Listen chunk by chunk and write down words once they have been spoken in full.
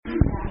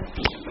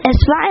Es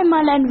war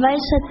einmal ein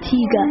weißer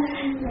Tiger.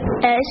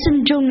 Er ist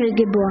im Dschungel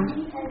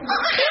geboren.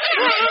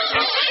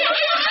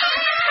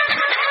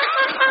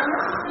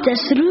 Das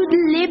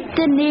Rudel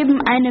lebte neben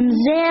einem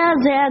sehr,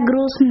 sehr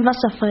großen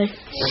Wasserfall.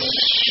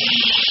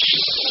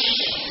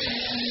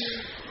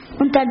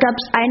 Und da gab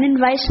es einen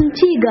weißen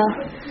Tiger.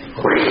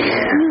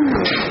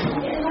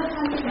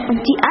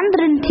 Und die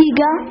anderen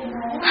Tiger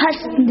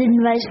hassten den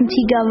weißen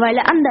Tiger, weil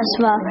er anders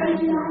war.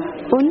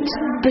 Und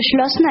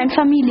beschlossen ein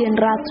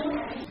Familienrat.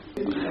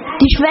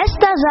 Die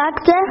Schwester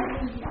sagte,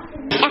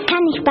 er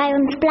kann nicht bei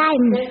uns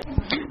bleiben.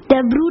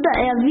 Der Bruder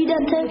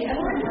erwiderte,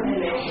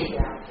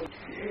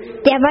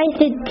 der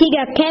weiße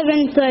Tiger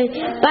Kevin soll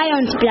bei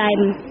uns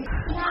bleiben.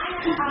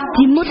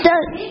 Die Mutter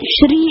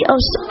schrie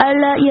aus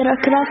aller ihrer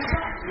Kraft,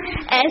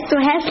 er ist so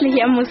hässlich,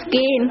 er muss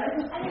gehen.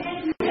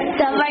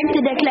 Da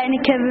weinte der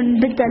kleine Kevin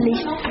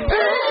bitterlich.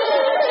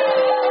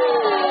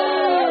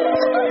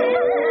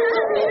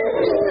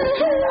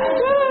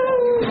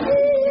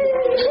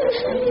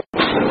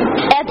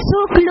 Er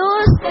zog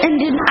los in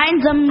den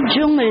einsamen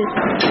Dschungel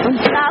und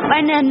traf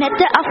eine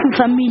nette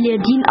Affenfamilie,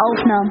 die ihn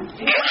aufnahm.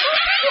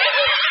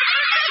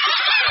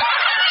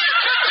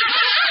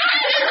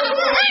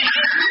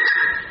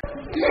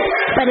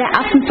 Bei der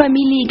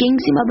Affenfamilie ging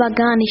es ihm aber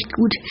gar nicht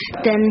gut,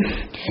 denn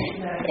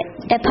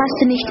er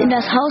passte nicht in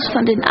das Haus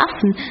von den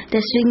Affen.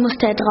 Deswegen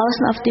musste er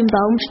draußen auf dem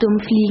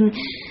Baumstumpf liegen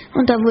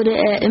und da wurde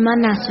er immer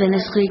nass, wenn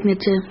es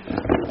regnete.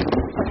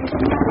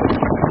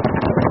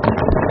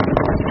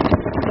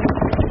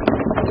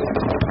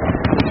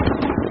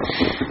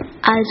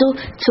 Also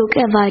zog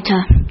er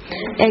weiter.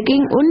 Er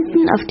ging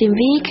unten auf dem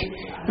Weg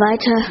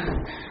weiter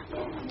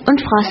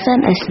und fraß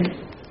sein Essen.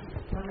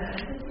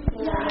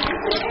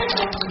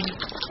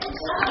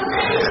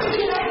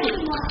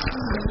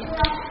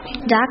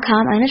 Da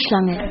kam eine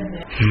Schlange.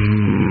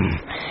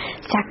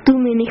 Sag du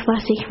mir nicht,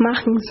 was ich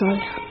machen soll.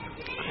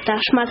 Da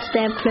schmatzte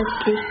er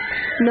plötzlich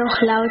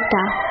noch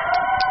lauter.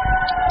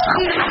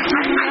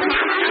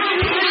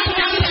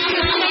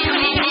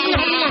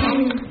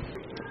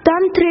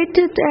 Dann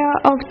tretete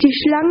er auf die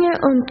Schlange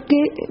und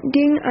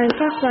ging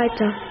einfach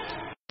weiter.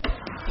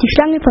 Die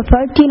Schlange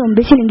verfolgte ihn ein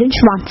bisschen in den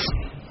Schwanz.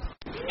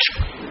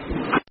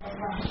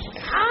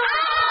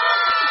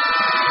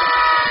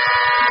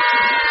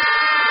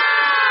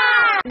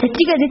 Der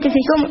Tiger drehte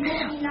sich um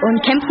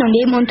und kämpfte um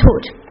Leben und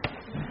Tod.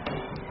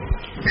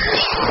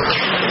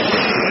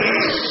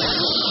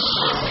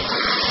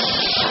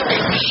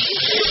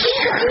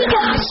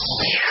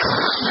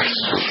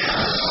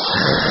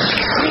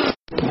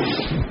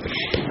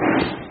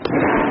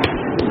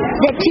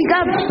 Der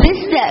Tiger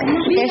biss der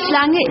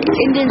Schlange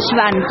in den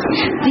Schwanz.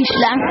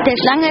 Der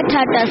Schlange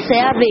tat das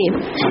sehr weh.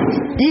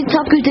 Sie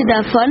zockelte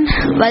davon,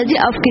 weil sie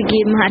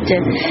aufgegeben hatte.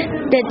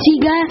 Der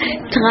Tiger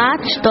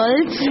trat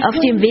stolz auf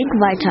dem Weg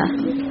weiter.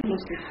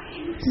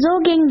 So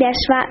ging der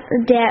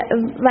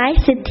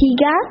weiße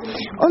Tiger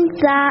und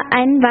sah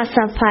einen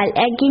Wasserfall.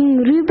 Er ging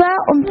rüber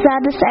und sah,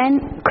 dass ein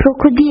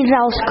Krokodil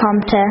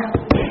rauskommte.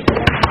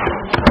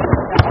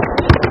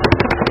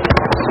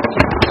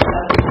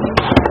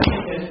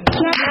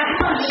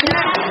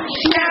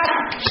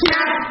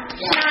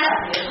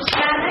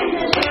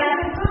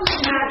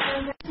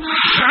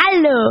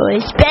 Hallo,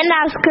 ich bin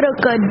das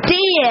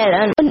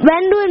Krokodil und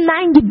wenn du in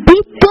mein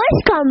Gebiet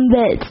durchkommen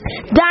willst,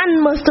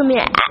 dann musst du mir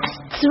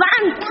erst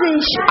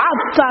 20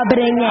 Opfer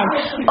bringen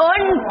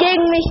und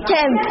gegen mich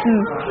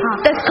kämpfen.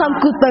 Das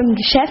kommt gut beim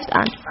Geschäft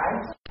an.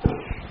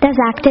 Da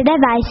sagte der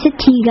weiße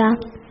Tiger,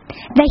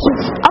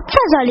 welches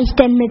Opfer soll ich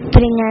denn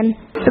mitbringen?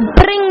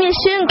 Bring mir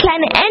schön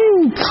kleine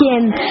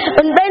Entchen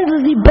und wenn du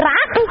sie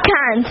braten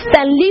kannst,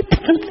 dann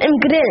liebstens im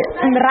Grill.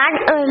 Im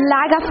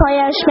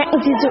Lagerfeuer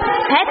schmecken sie so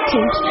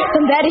fettig,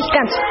 dann werde ich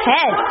ganz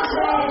fett.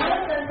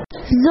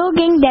 So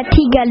ging der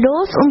Tiger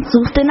los und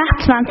suchte nach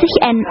 20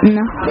 Enten.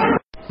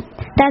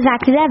 Da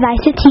sagte der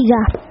weiße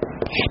Tiger,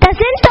 das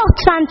sind doch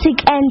 20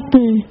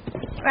 Enten.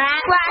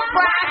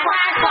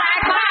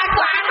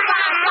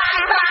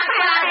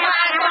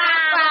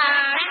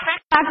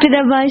 Sagte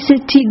der weiße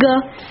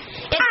Tiger.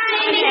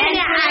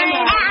 Eine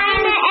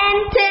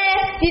Ente,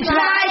 die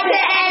zweite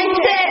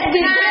Ente,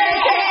 die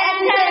dritte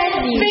Ente,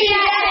 die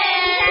vierte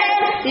Ente,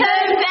 5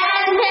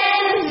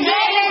 Enten, 6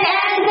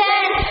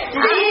 Enten,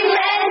 7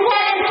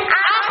 Enten,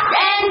 8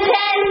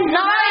 Enten,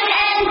 9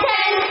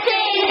 Enten,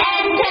 10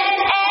 Enten,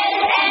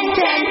 11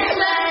 Enten,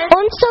 12.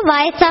 Und so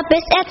weiter,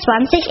 bis er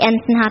 20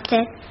 Enten hatte.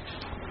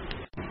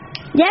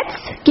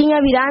 Jetzt ging er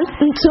wieder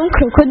zum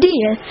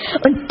Krokodil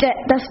und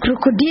das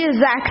Krokodil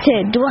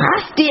sagte, du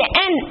hast die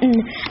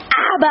Enten,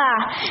 aber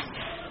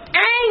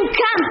ein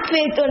Kampf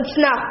fehlt uns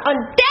noch und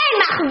den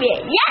machen wir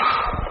jetzt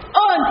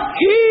und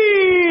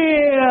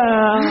hier.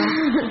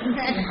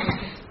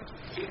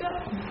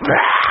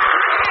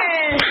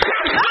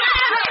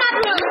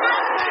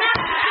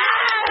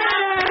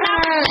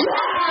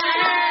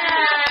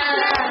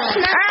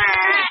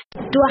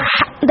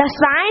 Das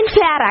war ein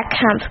fairer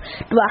Kampf.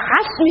 Du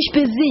hast mich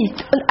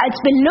besiegt. Und als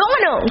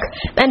Belohnung,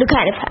 wenn du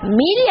keine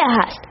Familie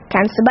hast,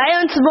 kannst du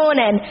bei uns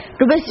wohnen.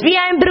 Du bist wie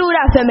ein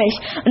Bruder für mich.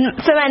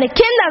 Und für meine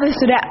Kinder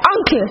bist du der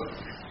Onkel.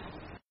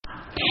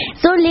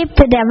 So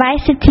lebte der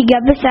weiße Tiger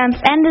bis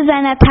ans Ende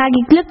seiner Tage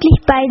glücklich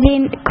bei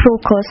den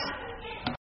Krokus.